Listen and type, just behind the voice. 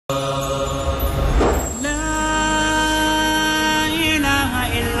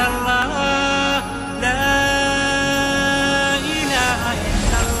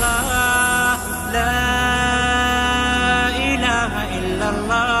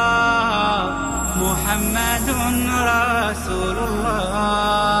محمد رسول الله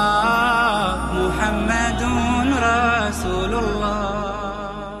محمد رسول الله.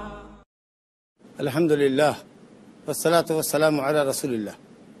 الحمد لله والصلاة والسلام على رسول الله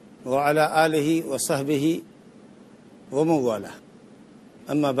وعلى آله وصحبه ومن والاه.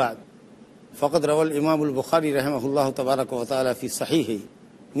 أما بعد فقد روى الإمام البخاري رحمه الله تبارك وتعالى في صحيحه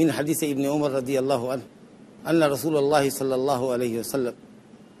من حديث ابن عمر رضي الله عنه أن رسول الله صلى الله عليه وسلم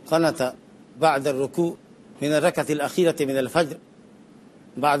قنت بعد الركوع من الركعة الأخيرة من الفجر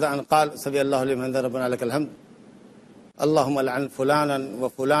بعد أن قال سبح الله لمن حمده ربنا لك الحمد اللهم لعن فلانا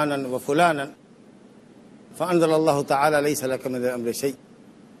وفلانا وفلانا فأنزل الله تعالى ليس لك من الأمر شيء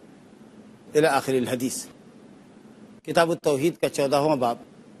إلى آخر الحدیث. کتاب التوحید کا 14واں باب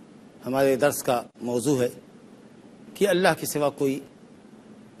ہمارے درس کا موضوع ہے کہ اللہ کے سوا کوئی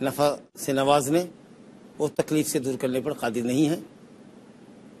نفع سے نوازنے اور تکلیف سے دور کرنے پر قادر نہیں ہے،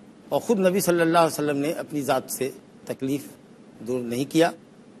 اور خود نبی صلی اللہ علیہ وسلم نے اپنی ذات سے تکلیف دور نہیں کیا،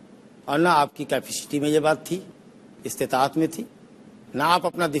 اور نہ آپ کی کیپیسٹی میں یہ بات تھی، استطاعت میں تھی، نہ آپ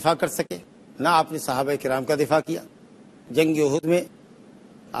اپنا دفاع کر سکے، نہ آپ نے صحابہ کرام کا دفاع کیا. جنگ احد میں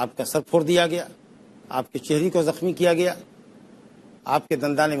آپ کا سر پھوڑ دیا گیا، آپ کے چہرے کو زخمی کیا گیا، آپ کے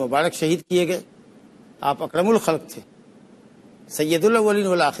دندان مبارک شہید کیے گئے. آپ اکرم الخلق تھے، سید الاولین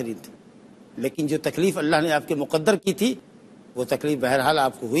والآخرین تھے، لیکن جو تکلیف اللہ نے آپ کے مقدر کی تھی وہ تکلیف بہرحال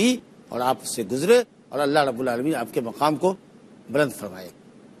آپ کو ہوئی اور آپ اس سے گزرے، اور اللہ رب العالمین آپ کے مقام کو بلند فرمائے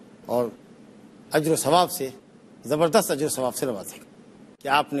اور اجر و ثواب سے، زبردست اجر و ثواب سے نوازے گا کہ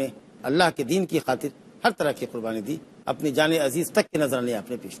آپ نے اللہ کے دین کی خاطر ہر طرح کی قربانی دی، اپنی جان عزیز تک کے نذرانے آپ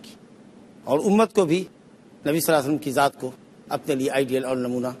نے پیش کی، اور امت کو بھی نبی صلی اللہ علیہ وسلم کی ذات کو اپنے لیے آئیڈیل اور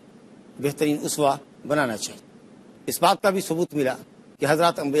نمونہ بہترین اسوہ بنانا چاہیے. اس بات کا بھی ثبوت ملا کہ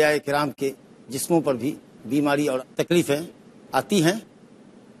حضرات انبیاء کرام کے جسموں پر بھی بیماری اور تکلیفیں آتی ہیں،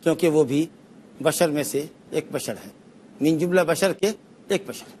 کیونکہ وہ بھی بشر میں سے ایک بشر ہیں، من جملہ بشر کے ایک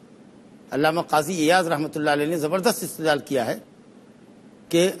بشر. علامہ قاضی ایاز رحمۃ اللہ علیہ نے زبردست استدلال کیا ہے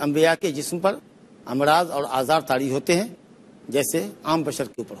کہ انبیاء کے جسم پر امراض اور آزار طاری ہوتے ہیں جیسے عام بشر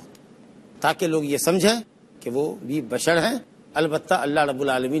کے اوپر ہوتے ہیں، تاکہ لوگ یہ سمجھیں کہ وہ بھی بشر ہیں، البتہ اللہ رب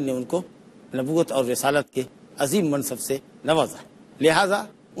العالمین نے ان کو نبوت اور رسالت کے عظیم منصب سے نوازا ہے. لہٰذا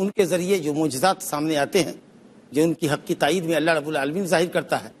ان کے ذریعے جو معجزات سامنے آتے ہیں، جو ان کی حق کی تائید میں اللہ رب العالمین ظاہر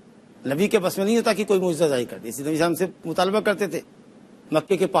کرتا ہے، نبی کے بس میں نہیں ہوتا کہ کوئی معجزہ ظاہر کر دے. اسی نبی ہم سے مطالبہ کرتے تھے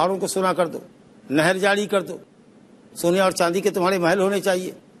مکے کے پہاڑوں کو سونا کر دو، نہر جاری کر دو، سونے اور چاندی کے تمہارے محل ہونے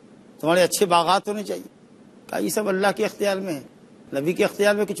چاہیے، تمہارے اچھے باغات ہونے چاہیے. کہا یہ سب اللہ کے اختیار میں ہے، نبی کے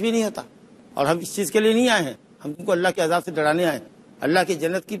اختیار میں کچھ بھی نہیں ہوتا، اور ہم اس چیز کے لیے نہیں آئے ہیں، ہم تم کو اللہ کے عذاب سے ڈرانے آئے ہیں، اللہ کی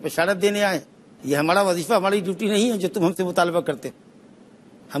جنت کی بشارت دینے آئے ہیں. یہ ہمارا وظیفہ، ہماری ڈیوٹی نہیں ہے جو تم ہم سے مطالبہ کرتے.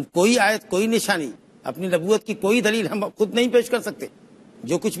 ہم کوئی آیت، کوئی نشانی، اپنی نبوت کی کوئی دلیل ہم خود نہیں پیش کر سکتے.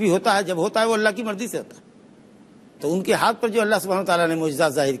 جو کچھ بھی ہوتا ہے، جب ہوتا ہے وہ اللہ کی مرضی سے ہوتا ہے. تو ان کے ہاتھ پر جو اللہ سبحانہ تعالیٰ نے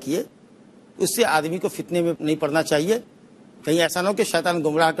معجزات ظاہر کیے، اس سے آدمی کو فتنے میں نہیں پڑنا چاہیے. کہیں ایسا نہ ہو کہ شیطان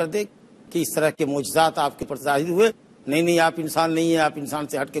گمراہ کر دے کہ اس طرح کے معجزات آپ کے پر ظاہر ہوئے، نہیں آپ انسان نہیں ہیں، آپ انسان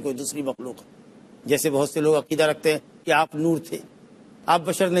سے ہٹ کے کوئی دوسری مخلوق ہے. جیسے بہت سے لوگ عقیدہ رکھتے ہیں کہ آپ نور تھے، آپ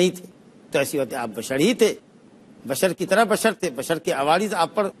بشر نہیں تھے. تو ایسی بات ہے، آپ بشر ہی تھے، بشر کی طرح بشر تھے. بشر کے عوارض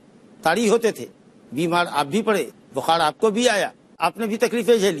آپ پر طاری ہوتے تھے، بیمار آپ بھی پڑے، بخار آپ کو بھی آیا، آپ نے بھی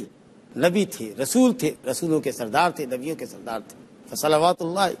تکلیفیں جھیلی. نبی تھے، رسول تھے، رسولوں کے سردار تھے، نبیوں کے سردار تھے. فصلوات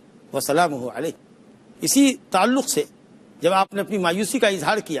اللہ وسلامہ علیہ. اسی تعلق سے جب آپ نے اپنی مایوسی کا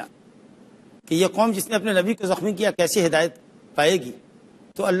اظہار کیا کہ یہ قوم جس نے اپنے نبی کو زخمی کیا کیسے ہدایت پائے گی،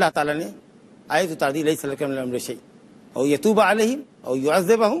 تو اللہ تعالیٰ نے آیت اتار دی لیس لک من الامر شیء او یتوب علیہم او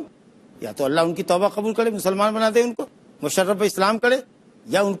یعذبہم. یا تو اللہ ان کی توبہ قبول کرے، مسلمان بنا دے، ان کو مشرف اسلام کرے،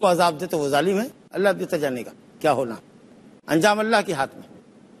 یا ان کو عذاب دے تو وہ ظالم ہے. اللہ بہتر جانے گا کیا ہونا، انجام اللہ کے ہاتھ میں.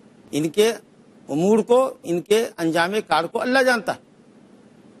 ان کے امور کو، ان کے انجام کار کو اللہ جانتا ہے.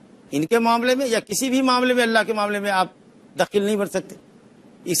 ان کے معاملے میں یا کسی بھی معاملے میں، اللہ کے معاملے میں آپ دخل نہیں بن سکتے.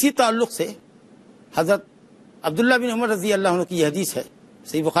 اسی تعلق سے حضرت عبداللہ بن عمر رضی اللہ عنہ کی یہ حدیث ہے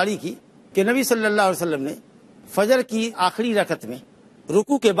صحیح بخاری کی کہ نبی صلی اللہ علیہ وسلم نے فجر کی آخری رکعت میں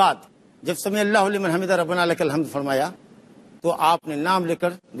رکوع کے بعد جب سمع اللہ لمن حمدہ ربنا لک الحمد فرمایا تو آپ نے نام لے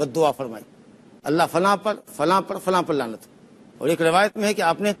کر بد دعا فرمائی، اللہ فلاں پر فلاں پر فلاں پر لعنت. اور ایک روایت میں ہے کہ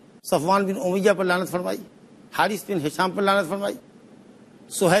آپ نے صفوان بن امیہ پر لعنت فرمائی، حارث بن ہشام پر لعنت فرمائی،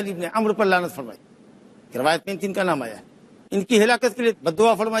 سہیل بن عمرو پر لعنت فرمائی. روایت میں ان تین کا نام آیا ہے. ان کی ہلاکت کے لیے بد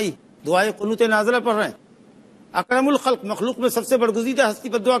دعا فرمائی، دعائے قنوت نازلہ پڑھ رہے ہیں. اکرم الخلق، مخلوق میں سب سے برگزیدہ ہستی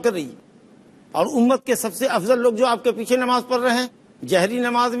بد دعا کر رہی ہے. اور امت کے سب سے افضل لوگ جو آپ کے پیچھے نماز پڑھ رہے ہیں، جہری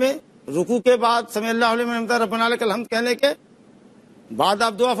نماز میں رکوع کے بعد سمع اللہ لمن حمدہ ربنا لک الحمد کہنے کے بعد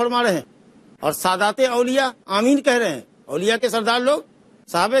آپ دعا فرما رہے ہیں، اور سادات اولیاء آمین کہہ رہے ہیں. اولیاء کے سردار لوگ،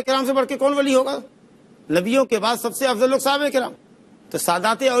 صحابہ کرام سے بڑھ کے کون ولی ہوگا؟ نبیوں کے بعد سب سے افضل لوگ صحابہ کرام. تو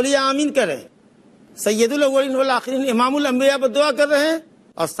سادات اولیاء آمین کر رہے ہیں, سید الاولین والآخرین امام الانبیاء بدعا کر رہے ہیں,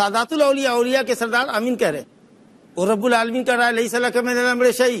 اور سادات الاولیاء اولیاء کے سردار آمین کہہ رہے ہیں. وہ رب العالمین کر رہا ہے لیس لک من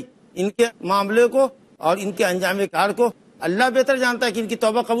الامر شیء. ان کے معاملے کو اور ان کے انجام کار کو اللہ بہتر جانتا ہے کہ ان کی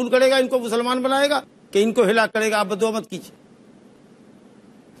توبہ قبول کرے گا, ان کو مسلمان بنائے گا کہ ان کو ہلاک کرے گا. آپ بدعا مت کیجیے,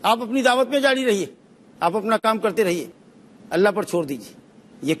 آپ اپنی دعوت میں جاری رہیے, آپ اپنا کام کرتے رہیے, اللہ پر چھوڑ دیجیے.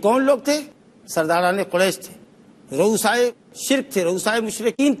 یہ کون لوگ تھے؟ سرداران قریش تھے, رؤسائے شرک تھے, رؤسائے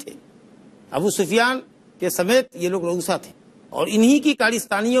مشرکین تھے. ابو سفیان کے سمیت یہ لوگ رؤسا تھے, اور انہی کی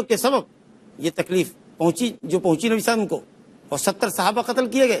کارستانیوں کے سبب یہ تکلیف پہنچی جو پہنچی نبی صاحب کو. اور 70 صحابہ قتل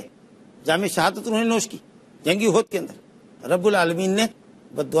کیے گئے, جامع شہادت انہوں نے نوش کی جنگی احد کے اندر. رب العالمین نے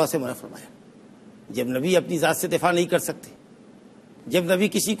بد دعا سے منع فرمایا. جب نبی اپنی ذات سے دفاع نہیں کر سکتے, جب نبی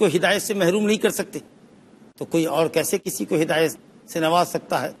کسی کو ہدایت سے محروم نہیں کر سکتے, تو کوئی اور کیسے کسی کو ہدایت سے نواز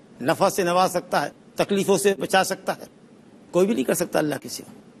سکتا ہے, نفع سے نواز سکتا ہے, تکلیفوں سے بچا سکتا ہے؟ کوئی بھی نہیں کر سکتا اللہ کے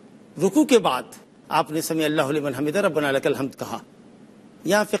سوا. رکوع کے بعد آپ نے سمع اللہ لمن حمدہ ربنا لک الحمد کہا.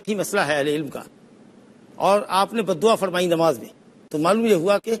 یہاں فقہی مسئلہ ہے اہل علم کا, اور آپ نے بد دعا فرمائی نماز میں. تو معلوم یہ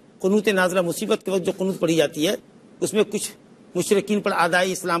ہوا کہ قنوت نازلہ مصیبت کے وقت جو قنوت پڑھی جاتی ہے اس میں کچھ مشرکین پر, اعداء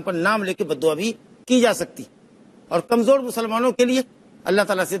اسلام پر نام لے کے بد دعا بھی کی جا سکتی, اور کمزور مسلمانوں کے لیے اللہ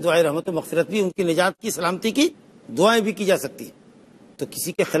تعالیٰ سے دعائے رحمت و مغفرت بھی, ان کی نجات کی, سلامتی کی دعائیں بھی کی جا سکتی. تو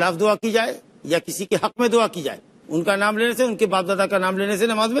کسی کے خلاف دعا کی جائے یا کسی کے حق میں دعا کی جائے, ان کا نام لینے سے, ان کے باپ دادا کا نام لینے سے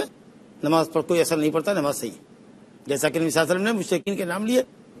نماز پر کوئی اثر نہیں پڑتا, نماز صحیح ہے. جیسا کہ نبی صلی اللہ علیہ وسلم نے مشرکین کے نام لیے,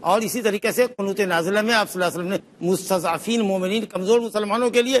 اور اسی طریقے سے قنوت نازلہ میں آپ صلی اللہ علیہ وسلم نے مستضعفین مومنین, کمزور مسلمانوں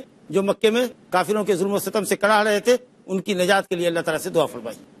کے لیے جو مکے میں کافروں کے ظلم و ستم سے کڑا رہے تھے, ان کی نجات کے لیے اللہ تعالیٰ سے دعا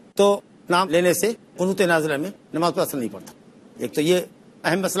فرمائی. تو نام لینے سے قنوت نازلہ میں نماز پر اثر نہیں پڑتا. ایک تو یہ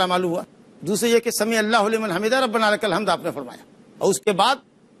اہم مسئلہ معلوم ہوا. دوسرے یہ کہ سمع اللہ لمن حمدہ ربنا لک الحمد آپ نے فرمایا, اور اس کے بعد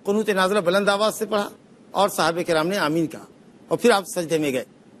قنوت نازلہ بلند آواز سے پڑھا, اور صحابہ کرام نے آمین کہا, اور پھر آپ سجدے میں گئے.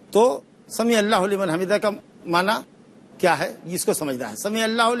 تو سمع اللہ لمن حمدہ کا معنی کیا ہے, اس کو سمجھنا ہے. سمع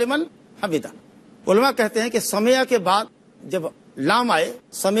اللہ لمن حمدہ, علماء کہتے ہیں کہ سمع کے بعد جب لام آئے,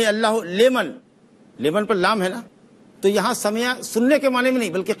 سمع اللہ لمن, لمن پر لام ہے نا, تو یہاں سمع سننے کے معنی میں نہیں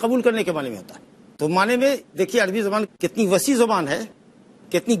بلکہ قبول کرنے کے معنی میں ہوتا ہے. تو معنی میں دیکھیے عربی زبان کتنی وسیع زبان ہے,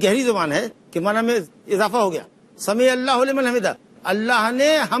 کتنی گہری زبان ہے کہ معنی میں اضافہ ہو گیا. سمع اللہ لمن حمدہ, اللہ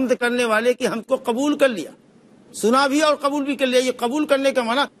نے حمد کرنے والے کی حمد کو قبول کر لیا, سنا بھی اور قبول بھی کر لیا. یہ قبول کرنے کا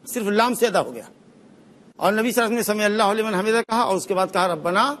معنی صرف لام سے ادا ہو گیا. اور نبی صلی اللہ علیہ وسلم نے سمع اللہ لمن حمدہ کہا, اور اس کے بعد کہا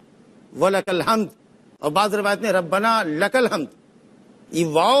ربنا ولک الحمد, اور بعض روایت میں ربنا لک الحمد. یہ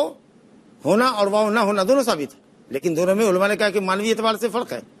واو ہونا اور واو نہ ہونا دونوں ثابت ہے, لیکن دونوں میں علماء نے کہا کہ مانوی اعتبار سے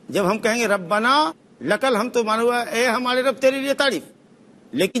فرق ہے. جب ہم کہیں گے ربنا لک الحمد تو مانا ہوا اے ہمارے رب تیرے لیے تعریف,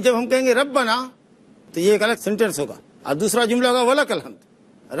 لیکن جب ہم کہیں گے ربنا تو یہ ایک الگ سینٹینس ہوگا, اور دوسرا جملہ ہوگا ولک الحمد.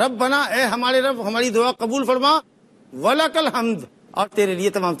 ربنا اے ہمارے رب ہماری دعا قبول فرما, ولک الحمد اور تیرے لیے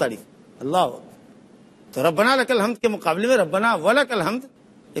تمام تعریف. اللہ, تو ربنا لک الحمد کے مقابلے میں ربنا ولک الحمد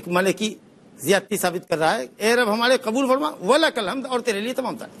ایک معنی کی زیادتی ثابت کر رہا ہے. اے رب ہمارے قبول فرما, ولک الحمد اور تیرے لیے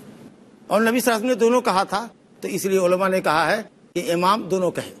تمام تعریف. اور نبی صلی اللہ علیہ وسلم نے دونوں کہا تھا, تو اس لیے علماء نے کہا ہے کہ امام دونوں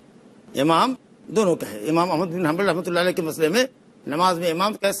کہے, امام دونوں کہے. امام احمد بن حنبل رحمۃ اللہ علیہ کے مسئلے میں نماز میں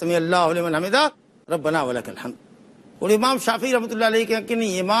امام کہے سمع اللہ لمن حمدہ ربنا ولک الحمد, اور امام شافعی رحمۃ اللہ علیہ کہ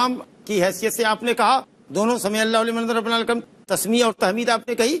نہیں, امام کی حیثیت سے آپ نے کہا دونوں سمع اللہ لمن حمدہ ربنا ولک الحمد, تسمیہ اور تحمید آپ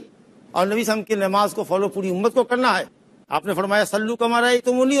نے کہی. اور نبی صلی اللہ علیہ وسلم کی نماز کو فالو پوری امت کو کرنا ہے. آپ نے فرمایا سلو کما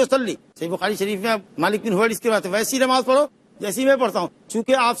رأیتمونی اصلی, صحیح بخاری شریف میں مالک بن حویرث کی بات ہے, ویسی نماز پڑھو جیسی میں پڑھتا ہوں.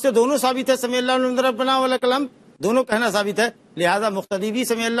 چونکہ آپ سے دونوں ثابت ہے سمع اللہ لمن ربنا ولک الحمد, دونوں کہنا ثابت ہے, لہذا مقتدی بھی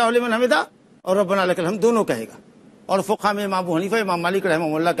سمع اللہ لمن حمدہ اور ربنا لک الحمد دونوں کہے گا. اور فقہ میں امام ابو حنیفہ امام مالک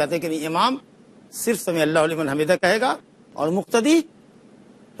رحمہ اللہ کہتے ہیں کہ نہیں, امام صرف سمع اللہ لمن حمدہ کہے گا اور مقتدی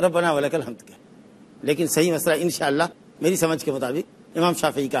ربنا ولک الحمد کہے. لیکن صحیح مسئلہ انشاءاللہ میری سمجھ کے مطابق امام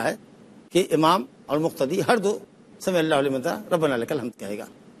شافعی کا ہے کہ امام اور مقتدی ہر دو سمع اللہ لمن ربنا لک الحمد کہے گا,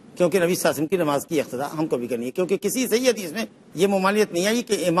 کیونکہ نبی صلی اللہ علیہ وسلم کی نماز کی اقتدا ہم کو بھی کرنی ہے. کیونکہ کسی صحیح حدیث میں یہ ممانعت نہیں آئی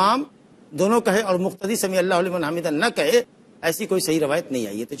کہ امام دونوں کہے اور مقتدی سمع اللہ لمن حمدہ نہ کہے, ایسی کوئی صحیح روایت نہیں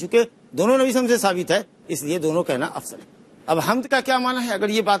آئی ہے. تو چونکہ دونوں نبی صلی اللہ علیہ وسلم سے ثابت ہے, اس لیے دونوں کہنا افضل ہے. اب حمد کا کیا معنی ہے؟ اگر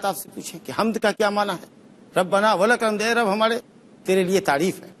یہ بات آپ سے پوچھیں کہ حمد کا کیا معنی ہے, ربنا ولک الحمد, اے رب ہمارے تیرے لیے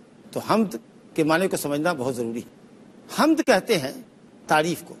تعریف ہے, تو حمد کے معنی کو سمجھنا بہت ضروری ہے. حمد کہتے ہیں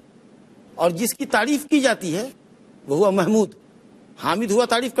تعریف کو, اور جس کی تعریف کی جاتی ہے وہ ہوا محمود. حامد ہوا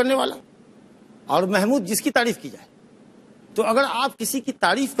تعریف کرنے والا, اور محمود جس کی تعریف کی جائے. تو اگر آپ کسی کی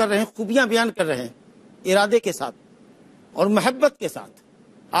تعریف کر رہے ہیں, خوبیاں بیان کر رہے ہیں ارادے کے ساتھ اور محبت کے ساتھ,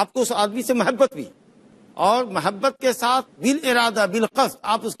 آپ کو اس آدمی سے محبت بھی, اور محبت کے ساتھ بالارادہ بالقصد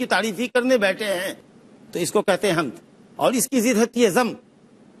آپ اس کی تعریف ہی کرنے بیٹھے ہیں, تو اس کو کہتے ہیں حمد. اور اس کی ضد ہوتی ہے ذم,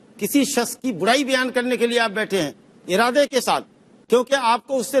 کسی شخص کی برائی بیان کرنے کے لیے آپ بیٹھے ہیں ارادے کے ساتھ، کیونکہ آپ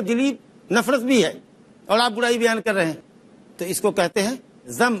کو اس سے دلی نفرت بھی ہے اور آپ برائی بیان کر رہے ہیں، تو اس کو کہتے ہیں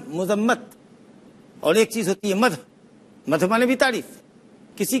ذم، مذمت۔ اور ایک چیز ہوتی ہے مدح، مدح مانے بھی تعریف،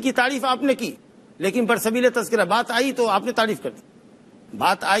 کسی کی تعریف آپ نے کی لیکن برسبیل تذکرہ، بات آئی تو آپ نے تعریف کر دی،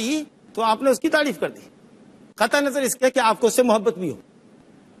 بات آئی تو آپ نے اس کی تعریف کر دی، قطع نظر اس کے کہ آپ کو اس سے محبت بھی ہو۔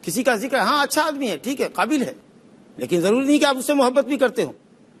 کسی کا ذکر، ہاں اچھا آدمی ہے، ٹھیک ہے، قابل ہے، لیکن ضروری نہیں کہ آپ اس سے محبت بھی کرتے ہو،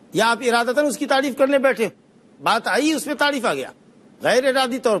 یا آپ ارادتاً اس کی تعریف کرنے بیٹھے ہو، بات آئی اس میں تعریف آ گیا، غیر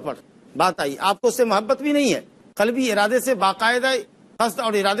ارادی طور پر بات آئی، آپ کو اس سے محبت بھی نہیں ہے، قلبی ارادے سے باقاعدہ قصد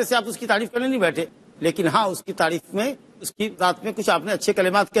اور ارادے سے آپ اس کی تعریف کرنے نہیں بیٹھے، لیکن ہاں اس کی تعریف میں، اس کی ذات میں کچھ آپ نے اچھے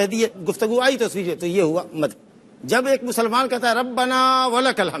کلمات کہہ دیے، گفتگو آئی تصویر، تو یہ ہوا مدح۔ جب ایک مسلمان کہتا ہے ربنا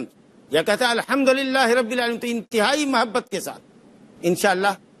ولک الحمد، یا کہتا ہے الحمدللہ رب العالمین، تو انتہائی محبت کے ساتھ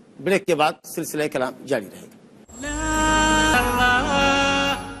انشاءاللہ بریک کے بعد سلسلہ کلام جاری رہے گا۔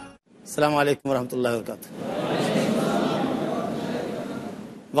 السلام علیکم ورحمۃ اللہ وبرکاتہ۔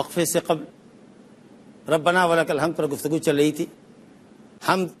 وقفے سے قبل ربنا ولک الحمد پر گفتگو چل رہی تھی،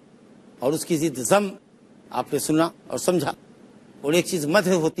 حمد اور اس کی ضد ذم آپ نے سنا اور سمجھا، اور ایک چیز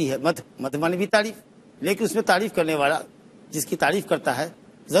مدح ہوتی ہے، مدح مانے بھی تعریف، لیکن اس میں تعریف کرنے والا جس کی تعریف کرتا ہے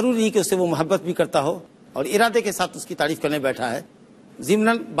ضروری نہیں کہ اس سے وہ محبت بھی کرتا ہو اور ارادے کے ساتھ اس کی تعریف کرنے بیٹھا ہے،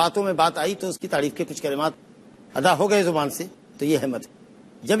 ضمناً باتوں میں بات آئی تو اس کی تعریف کے کچھ کلمات ادا ہو گئے زبان سے، تو یہ ہے مدح۔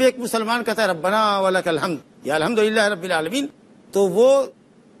 جب ایک مسلمان کہتا ہے ربنا ولک الحمد یا الحمدللہ رب العالمین، تو وہ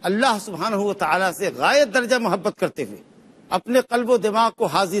اللہ سبحانہ و تعالیٰ سے غایت درجہ محبت کرتے ہوئے اپنے قلب و دماغ کو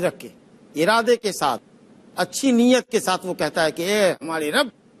حاضر رکھ کے ارادے کے ساتھ اچھی نیت کے ساتھ وہ کہتا ہے کہ اے ہمارے رب،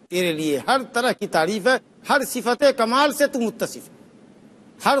 تیرے لیے ہر طرح کی تعریف ہے، ہر صفت کمال سے تو متصف ہے،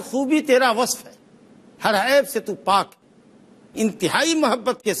 ہر خوبی تیرا وصف ہے، ہر عیب سے تو پاک، انتہائی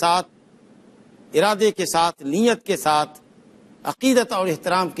محبت کے ساتھ، ارادے کے ساتھ، نیت کے ساتھ، عقیدت اور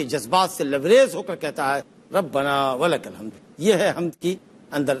احترام کے جذبات سے لبریز ہو کر کہتا ہے ربنا ولک الحمد۔ یہ ہے حمد کی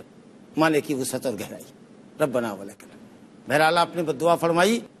اندر معنی کی وسعت اور گہرائی، ربنا ولک الحمد۔ بہرحال آپ نے بد دعا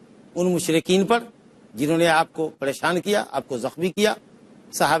فرمائی ان مشرکین پر جنہوں نے آپ کو پریشان کیا، آپ کو زخمی کیا،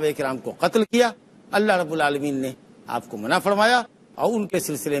 صحابہ کرام کو قتل کیا، اللہ رب العالمین نے آپ کو منع فرمایا اور ان کے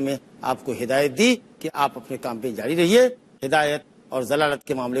سلسلے میں آپ کو ہدایت دی کہ آپ اپنے کام پہ جاری رہیے، ہدایت اور ضلالت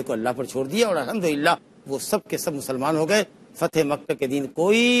کے معاملے کو اللہ پر چھوڑ دیا، اور الحمدللہ وہ سب کے سب مسلمان ہو گئے۔ فتح مکہ کے دن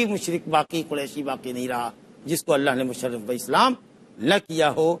کوئی مشرک باقی، قریشی باقی نہیں رہا جس کو اللہ نے مشرف باسلام نہ کیا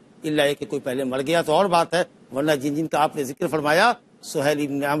ہو، الا یہ کہ کوئی پہلے مر گیا تو اور بات ہے، ورنہ جن کا آپ نے ذکر فرمایا، سہیل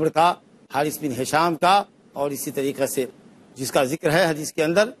بن عمرو کا، حارث بن ہشام کا، اور اسی طریقے سے جس کا ذکر ہے حدیث کے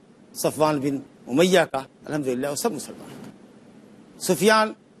اندر صفوان بن امیہ کا، الحمدللہ وہ سب مسلمان ہیں۔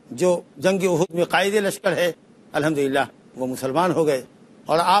 سفیان جو جنگ احد میں قائد لشکر ہے، الحمدللہ وہ مسلمان ہو گئے،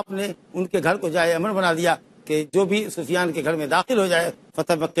 اور آپ نے ان کے گھر کو جائے امن بنا دیا کہ جو بھی سفیان کے گھر میں داخل ہو جائے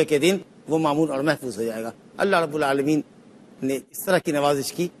فتح مکہ کے دن وہ مامون اور محفوظ ہو جائے گا۔ اللہ رب العالمین نے اس طرح کی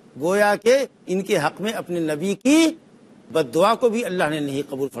نوازش کی، گویا کہ ان کے حق میں اپنے نبی کی بد دعا کو بھی اللہ نے نہیں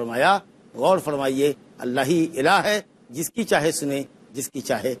قبول فرمایا۔ غور فرمائیے، اللہ ہی الہ ہے، جس کی چاہے سنے، جس کی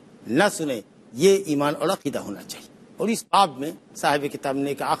چاہے نہ سنے، یہ ایمان اور عقیدہ ہونا چاہیے۔ اور اس باب میں صاحب کتاب نے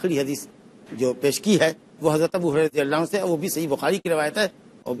ایک آخری حدیث جو پیش کی ہے وہ حضرت ابو ہریرہ رضی اللہ عنہ سے، وہ بھی صحیح بخاری کی روایت ہے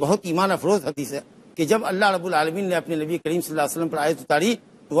اور بہت ایمان افروز حدیث ہے کہ جب اللہ رب العالمین نے اپنے نبی کریم صلی اللہ علیہ وسلم پر آیت اتاری،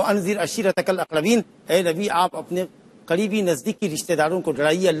 وَأَنذِرْ عَشِيرَتَكَ الْأَقْرَبِينَ، اے نبی آپ اپنے قریبی نزدیکی رشتہ داروں کو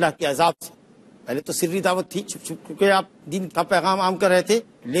ڈرائیے اللہ کے عذاب سے۔ پہلے تو سری دعوت تھی، چھپ چھپ کے آپ دین کا پیغام عام کر رہے تھے،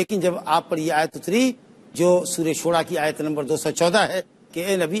 لیکن جب آپ پر یہ آیت اتری جو سورہ شورى کی آیت نمبر 214 ہے کہ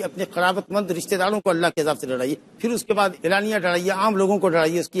اے نبی اپنے قرابت مند رشتہ داروں کو اللہ کے عذاب سے ڈرائیے، پھر اس کے بعد اعلانیہ ڈرائیے، عام لوگوں کو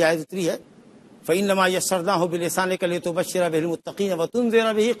ڈرائیے، اس کی آیت اتری ہے فَإِنَّمَا يَسَّرْنَاهُ بِلِسَانِكَ لِتُبَشِّرَ بِهِ الْمُتَّقِينَ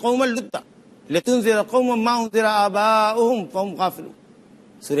وَتُنذِرَ بِهِ قَوْمًا لُدًّا لِتُنذِرَ قَوْمًا مَّا أُنذِرَ آبَاؤُهُمْ فَهُمْ غَافِلُونَ۔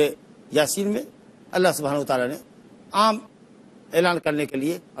 سورہ یاسین میں اللہ سبحانہ وتعالیٰ نے عام اعلان کرنے کے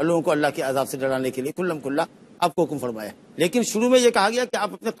لیے اور لوگوں کو اللہ کے عذاب سے ڈرانے کے لیے کلم کلا آپ کو حکم فرمایا، لیکن شروع میں یہ کہا گیا کہ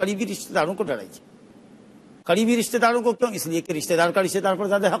آپ اپنے قریبی رشتہ داروں کو ڈرائیے۔ قریبی رشتہ داروں کو کیوں؟ اس لیے کہ رشتہ دار کا رشتہ دار پر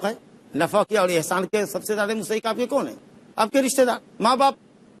زیادہ حق ہے، نفع کے اور احسان کے سب سے زیادہ مستحق آپ کے کون ہیں؟ آپ کے رشتہ دار۔ ماں باپ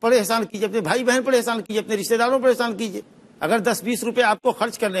پر احسان کیجیے، اپنے بھائی بہن پر احسان کیجیے، اپنے رشتہ داروں پر احسان کیجیے۔ اگر 10-20 روپے آپ کو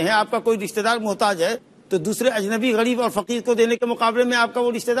خرچ کرنے ہیں، آپ کا کوئی رشتہ دار محتاج ہے، تو دوسرے اجنبی غریب اور فقیر کو دینے کے مقابلے میں آپ کا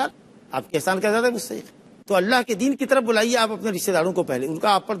وہ رشتہ دار آپ کے احسان کا زیادہ مستحق ہے۔ تو اللہ کے دین کی طرف بلائیے آپ اپنے رشتہ داروں کو پہلے، ان کا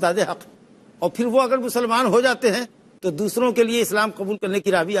آپ پر زیادہ حق ہے، اور پھر وہ اگر مسلمان ہو جاتے ہیں تو دوسروں کے لیے اسلام قبول کرنے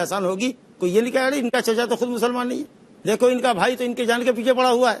کی راہ بھی آسان ہوگی۔ کوئی یہ نہیں کہے ان کا چچا تو خود مسلمان نہیں ہے، دیکھو ان کا بھائی تو ان کے جان کے پیچھے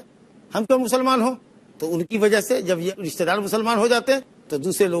پڑا ہوا ہے، ہم کیوں مسلمان ہوں؟ تو ان کی وجہ سے جب یہ رشتہ دار مسلمان ہو جاتے ہیں تو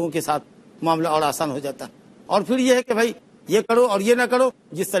دوسرے لوگوں کے ساتھ معاملہ اور آسان ہو جاتا ہے۔ اور پھر یہ ہے کہ بھائی یہ کرو اور یہ نہ کرو،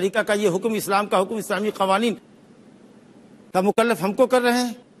 جس طریقہ کا یہ حکم اسلام کا حکم، اسلامی قوانین کا مکلف ہم کو کر رہے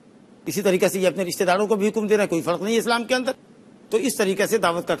ہیں، اسی طریقے سے یہ اپنے رشتہ داروں کو بھی حکم دے رہے ہیں، کوئی فرق نہیں ہے اسلام کے اندر. تو اس طریقے سے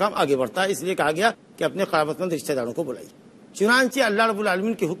دعوت کا کام آگے بڑھتا ہے. اس لیے کہا گیا کہ اپنے قرابت مند رشتہ داروں کو بلائیے. چنانچہ اللہ رب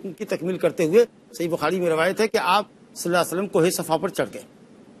العالمین کے حکم کی تکمیل کرتے ہوئے صحیح بخاری میں روایت ہے کہ آپ صلی اللہ علیہ وسلم کوہ صفا پر چڑھ گئے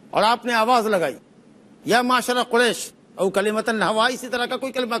اور آپ نے آواز لگائی، یا معاشر قریش او کلمۃ الہوا، اسی طرح کا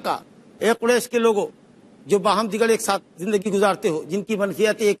کوئی کلمہ کہا، اے قریش کے لوگوں جو باہم دیگر ایک ساتھ زندگی گزارتے ہو، جن کی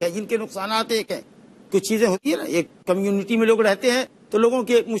منفیات ایک ہے، جن کے نقصانات ایک ہیں. کچھ چیزیں ہوتی ہیں نا، ایک کمیونٹی میں لوگ رہتے ہیں تو لوگوں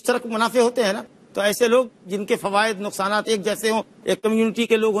کے مشترک منافع ہوتے ہیں نا، تو ایسے لوگ جن کے فوائد نقصانات ایک جیسے ہوں، ایک کمیونٹی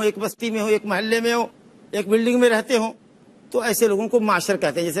کے لوگ ہوں، ایک بستی میں ہوں، ایک محلے میں ہوں، ایک بلڈنگ میں رہتے ہوں، تو ایسے لوگوں کو معاشر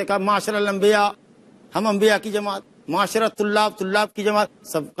کہتے ہیں. جیسے کہا معاشر الانبیاء، ہم انبیاء کی جماعت، معاشرت طلاب، طلاب کی جماعت،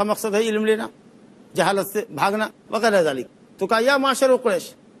 سب کا مقصد ہے علم لینا، جہالت سے بھاگنا وغیرہ ذالک. تو کہا یا معاشر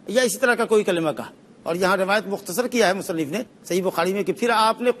قریش، یا اسی طرح کا کوئی کلمہ کہا. اور یہاں روایت مختصر کیا ہے مصنف نے صحیح بخاری میں کہ پھر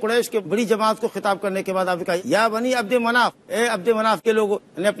آپ نے قریش کے بڑی جماعت کو خطاب کرنے کے بعد آپ نے کہا یا بنی عبد مناف، اے عبد مناف کے لوگوں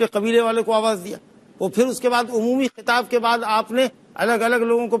نے اپنے قبیلے والوں کو آواز دیا. اور پھر اس کے بعد عمومی خطاب کے بعد آپ نے الگ الگ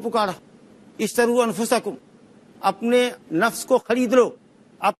لوگوں کو پکارا، اشتروا انفسکم، اپنے نفس کو خرید لو،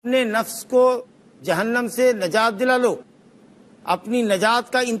 اپنے نفس کو جہنم سے نجات دلا لو، اپنی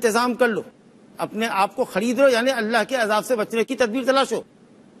نجات کا انتظام کر لو، اپنے آپ کو خرید لو، یعنی اللہ کے عذاب سے بچنے کی تدبیر تلاشو،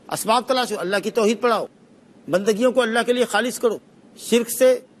 اسباب تلاشو، اللہ کی توحید پڑھاؤ، بندگیوں کو اللہ کے لیے خالص کرو، شرک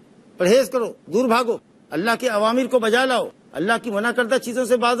سے پرہیز کرو، دور بھاگو، اللہ کے اوامر کو بجا لاؤ، اللہ کی منع کردہ چیزوں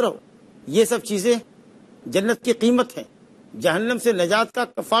سے باز رہو. یہ سب چیزیں جنت کی قیمت ہیں، جہنم سے نجات کا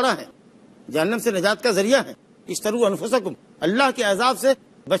کفارہ ہے، جہنم سے نجات کا ذریعہ ہے. اشتروا انفسکم، اللہ کے عذاب سے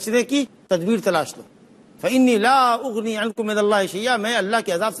بچنے کی تدبیر تلاش لو. فإنی لا اغنی عنکم من اللہ شیئا، میں اللہ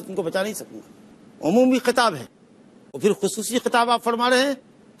کے عذاب سے تم کو بچا نہیں سکوں گا. عمومی خطاب ہے. اور پھر خصوصی خطاب آپ فرما رہے ہیں،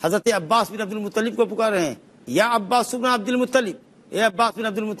 حضرت عباس بن عبد المطلب کو پکار رہے ہیں، یا عباس بن عبد المطلب، اے عباس بن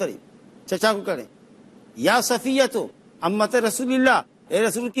عبد المطلب، چچا کو کریں. یا صفیہ تو امت رسول اللہ، اے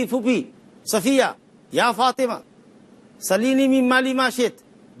رسول کی پھوپھی صفیہ. یا فاطمہ سلینی من مالی ما شئت،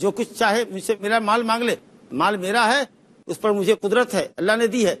 جو کچھ چاہے مجھ سے میرا مال مانگ لے، مال میرا ہے، اس پر مجھے قدرت ہے، اللہ نے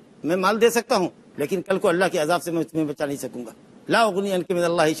دی ہے، میں مال دے سکتا ہوں، لیکن کل کو اللہ کے عذاب سے میں تمہیں بچا نہیں سکوں گا. لا اغنی عنک من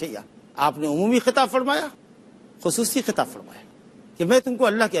اللہ شیئا. آپ نے عمومی خطاب فرمایا، خصوصی خطاب فرمایا کہ میں تم کو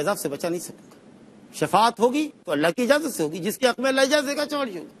اللہ کے عذاب سے بچا نہیں سکوں گا. شفاعت ہوگی تو اللہ کی اجازت سے ہوگی، جس کے حق میں اللہ اجازت دے گا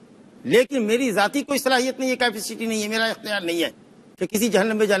چوڑی ہوگی، لیکن میری ذاتی کوئی صلاحیت نہیں ہے، کیپیسٹی نہیں ہے، میرا اختیار نہیں ہے کہ کسی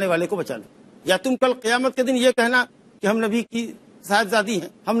جہنم میں جانے والے کو بچا لوں. یا تم کل قیامت کے دن یہ کہنا کہ ہم نبی کی صاحبزادی ہیں،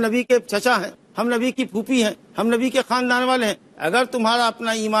 ہم نبی کے چچا ہیں، ہم نبی کی پھوپھی ہیں، ہم نبی کے خاندان والے ہیں. اگر تمہارا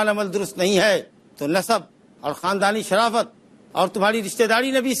اپنا ایمان عمل درست نہیں ہے تو نسب اور خاندانی شرافت اور تمہاری رشتہ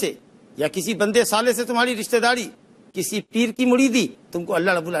داری نبی سے یا کسی بندے صالح سے تمہاری رشتہ داری، کسی پیر کی مریدی تم کو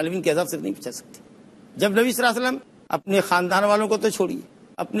اللہ رب العالمین کے عذاب سے نہیں بچا سکتی. جب نبی صلی اللہ علیہ وسلم اپنے خاندان والوں کو تو چھوڑیے،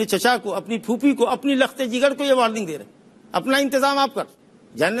 اپنے چچا کو، اپنی پھوپھی کو، اپنی لخت جگر کو یہ وارننگ دے رہے ہیں، اپنا انتظام آپ کر،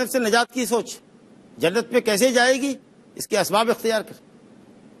 جہنم سے نجات کی سوچ، جنت میں کیسے جائے گی اس کے اسباب اختیار کر.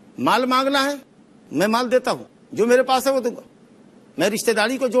 مال مانگنا ہے، میں مال دیتا ہوں، جو میرے پاس ہے وہ دوں گا. میں رشتہ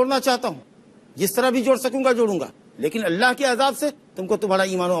داری کو جوڑنا چاہتا ہوں، جس طرح بھی جوڑ سکوں گا جوڑوں گا، لیکن اللہ کے عذاب سے تم کو تمہارا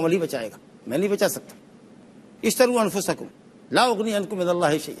ایمان و عمل ہی بچائے گا، میں نہیں بچا سکتا. اشتروا انفسکم لا اغنی عنکم من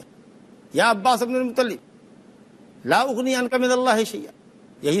اللہ شیئا. یا عباس بن المطلب لا اغنی عنک من اللہ شیئا.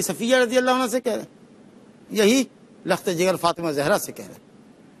 یہی صفیہ رضی اللہ عنہ سے کہہ رہے ہیں، یہی لخت جگر فاطمہ زہرا سے کہہ رہے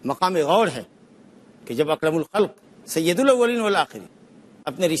ہیں. مقام غور ہے کہ جب اکرم الخلق سید الاولین والآخرین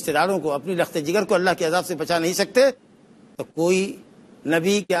اپنے رشتہ داروں کو، اپنی لخت جگر کو اللہ کے عذاب سے بچا نہیں سکتے، تو کوئی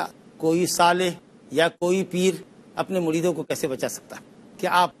نبی کیا، کوئی صالح یا کوئی پیر اپنے مریدوں کو کیسے بچا سکتا؟ کہ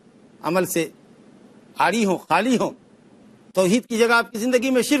آپ عمل سے عاری ہوں، خالی ہوں، توحید کی جگہ آپ کی زندگی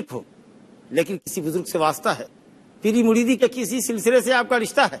میں شرک ہو، لیکن کسی بزرگ سے واسطہ ہے، پیری مریدی کا کسی سلسلے سے آپ کا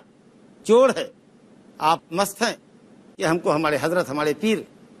رشتہ ہے، جوڑ ہے، آپ مست ہیں کہ ہم کو ہمارے حضرت، ہمارے پیر،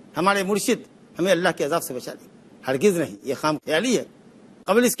 ہمارے مرشد ہمیں اللہ کے عذاب سے بچا دیں. ہرگز نہیں، یہ خام خیالی ہے.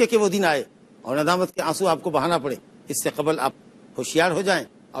 قبل اس کے وہ دن آئے اور ندامت کے آنسو آپ کو بہانا پڑے، اس سے قبل آپ ہوشیار ہو جائیں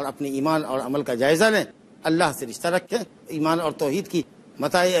اور اپنے ایمان اور عمل کا جائزہ لیں، اللہ سے رشتہ رکھیں، ایمان اور توحید کی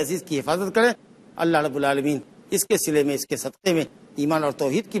متاع عزیز کی حفاظت کریں. اللہ رب العالمین اس کے صلے میں، اس کے صدقے میں، ایمان اور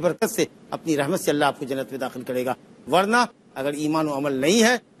توحید کی برکت سے اپنی رحمت سے اللہ آپ کو جنت میں داخل کرے گا. ورنہ اگر ایمان و عمل نہیں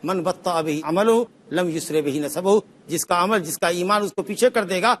ہے، من بطأ بہ عملہ لم یسر بہ نسبہ، جس کا عمل، جس کا ایمان اس کو پیچھے کر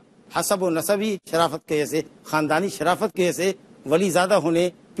دے گا، حسب و نسبی، شرافت کے وجہ سے، خاندانی شرافت کی وجہ سے، ولی زیادہ ہونے،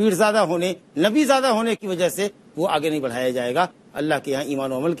 پیر زیادہ ہونے، نبی زیادہ ہونے کی وجہ سے وہ آگے نہیں بڑھایا جائے گا. اللہ کے یہاں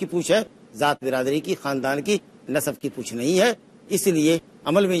ایمان و عمل کی پوچھ ہے، ذات برادری کی، خاندان کی، نسب کی پوچھ نہیں ہے. اس لیے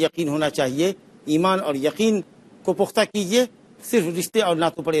عمل میں یقین ہونا چاہیے، ایمان اور یقین کو پختہ کیجیے، صرف رشتے اور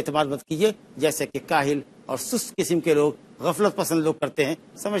نعتوں پر اعتماد مت کیجیے، جیسے کہ کاہل اور سست قسم کے لوگ، غفلت پسند لوگ کرتے ہیں،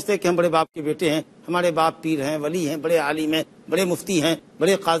 سمجھتے ہیں کہ ہم بڑے باپ کے بیٹے ہیں، ہمارے باپ پیر ہیں، ولی ہیں، بڑے عالم ہیں، بڑے مفتی ہیں،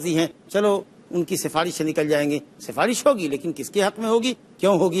 بڑے قاضی ہیں، چلو ان کی سفارش سے نکل جائیں گے۔ سفارش ہوگی لیکن کس کے حق میں ہوگی،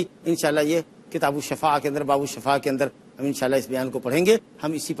 کیوں ہوگی؟ انشاءاللہ یہ کتاب الشفاء کے اندر، باب الشفاء کے اندر ہم انشاءاللہ اس بیان کو پڑھیں گے۔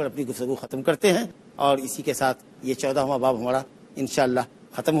 ہم اسی پر اپنی گفتگو ختم کرتے ہیں اور اسی کے ساتھ یہ 14واں باب ہمارا انشاءاللہ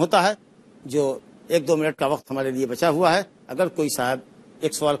ختم ہوتا ہے۔ جو 1-2 منٹ کا وقت ہمارے لیے بچا ہوا ہے، اگر کوئی صاحب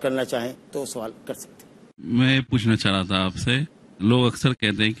ایک سوال کرنا چاہیں تو سوال کر سکتے ہیں۔ میں پوچھنا چاہ رہا تھا آپ سے، لوگ اکثر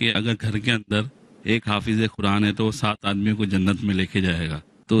کہتے ہیں کہ اگر گھر کے اندر ایک حافظ قرآن ہے تو وہ 7 آدمیوں کو جنت میں لے کے جائے گا،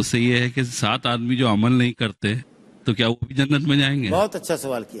 تو اس سے یہ ہے کہ 7 آدمی جو عمل نہیں کرتے تو کیا وہ بھی جنت میں جائیں گے؟ بہت اچھا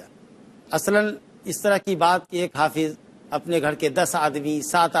سوال کیا۔ اصلاً اس طرح کی بات کہ ایک حافظ اپنے گھر کے 10 آدمی،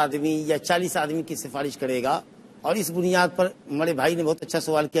 7 آدمی یا 40 آدمی کی سفارش کرے گا، اور اس بنیاد پر ہمارے بھائی نے بہت اچھا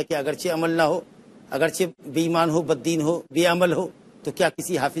سوال کیا کہ اگرچہ عمل نہ ہو، اگرچہ بے ایمان ہو، بددین ہو، بے عمل ہو، تو کیا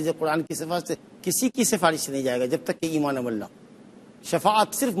کسی حافظ قرآن کی سفارش سے؟ کسی کی سفارش سے نہیں جائے گا جب تک کہ ایمان عمل نہ ہو۔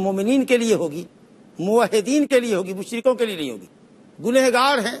 شفاعت صرف مومنین کے لیے ہوگی، موحدین کے لیے ہوگی، مشرکوں کے لیے نہیں ہوگی۔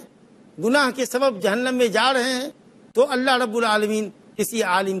 گنہگار ہیں، گناہ کے سبب جہنم میں جا رہے ہیں، تو اللہ رب العالمین کسی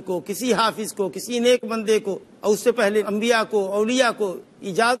عالم کو، کسی حافظ کو، کسی نیک بندے کو، اور اس سے پہلے انبیاء کو، اولیاء کو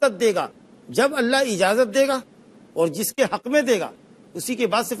اجازت دے گا۔ جب اللہ اجازت دے گا اور جس کے حق میں دے گا اسی کے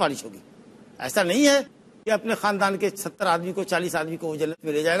بعد سفارش ہوگی۔ ایسا نہیں ہے کہ اپنے خاندان کے 70 آدمی کو، 40 آدمی کو وہ جنت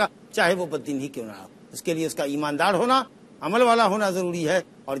میں لے جائے گا، چاہے وہ بددین ہی کیوں نہ ہو۔ اس کے لیے اس کا ایماندار ہونا، عمل والا ہونا ضروری ہے،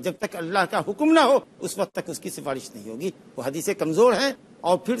 اور جب تک اللہ کا حکم نہ ہو اس وقت تک اس کی سفارش نہیں ہوگی۔ وہ حدیثیں کمزور ہیں،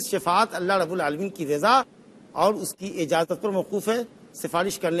 اور پھر شفاعت اللہ رب العالمین کی رضا اور اس کی اجازت پر موقوف ہے۔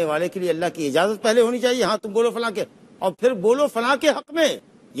 سفارش کرنے والے کے لیے اللہ کی اجازت پہلے ہونی چاہیے، ہاں تم بولو فلاں کے، اور پھر بولو فلاں کے حق میں،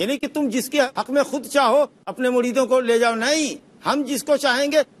 یعنی کہ تم جس کے حق میں خود چاہو اپنے مریدوں کو لے جاؤ، نہیں، ہم جس کو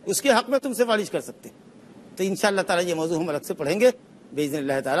چاہیں گے اس کے حق میں تم سفارش کر سکتے۔ تو انشاءاللہ تعالی یہ موضوع ہم الگ سے پڑھیں گے باذن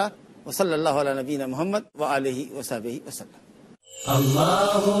اللہ تعالی۔ وصلی اللہ علی نبینا محمد وآلہ وصحبہ وسلم۔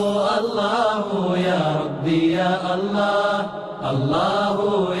 اللہ اللہ یا ربی یا اللہ، اللہ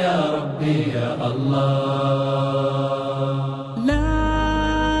یا ربی یا اللہ۔ لا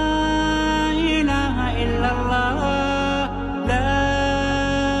إله إلا الله، لا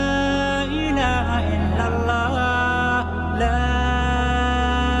إله إلا الله، لا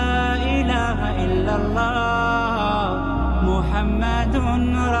إله إلا الله، محمد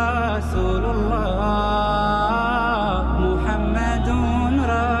رسول الله۔